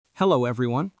Hello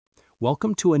everyone.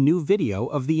 Welcome to a new video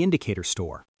of the Indicator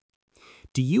Store.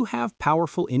 Do you have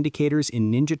powerful indicators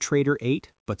in NinjaTrader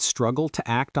 8 but struggle to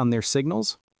act on their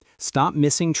signals? Stop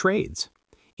missing trades.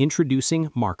 Introducing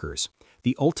Markers,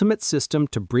 the ultimate system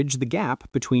to bridge the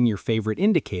gap between your favorite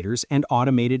indicators and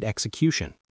automated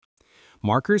execution.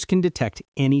 Markers can detect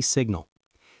any signal.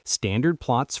 Standard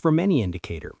plots from any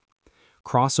indicator.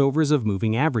 Crossovers of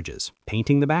moving averages,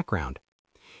 painting the background.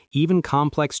 Even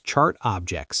complex chart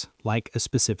objects like a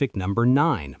specific number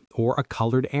 9 or a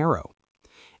colored arrow.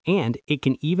 And it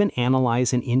can even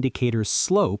analyze an indicator's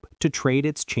slope to trade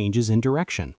its changes in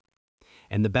direction.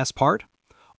 And the best part?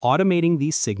 Automating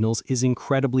these signals is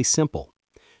incredibly simple.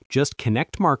 Just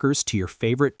connect markers to your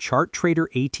favorite chart trader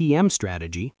ATM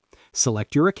strategy,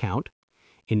 select your account,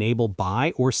 enable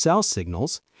buy or sell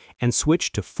signals, and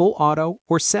switch to full auto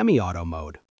or semi-auto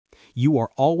mode. You are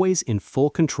always in full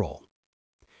control.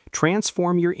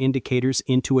 Transform your indicators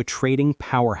into a trading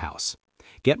powerhouse.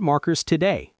 Get markers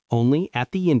today, only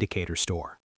at the Indicator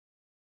Store.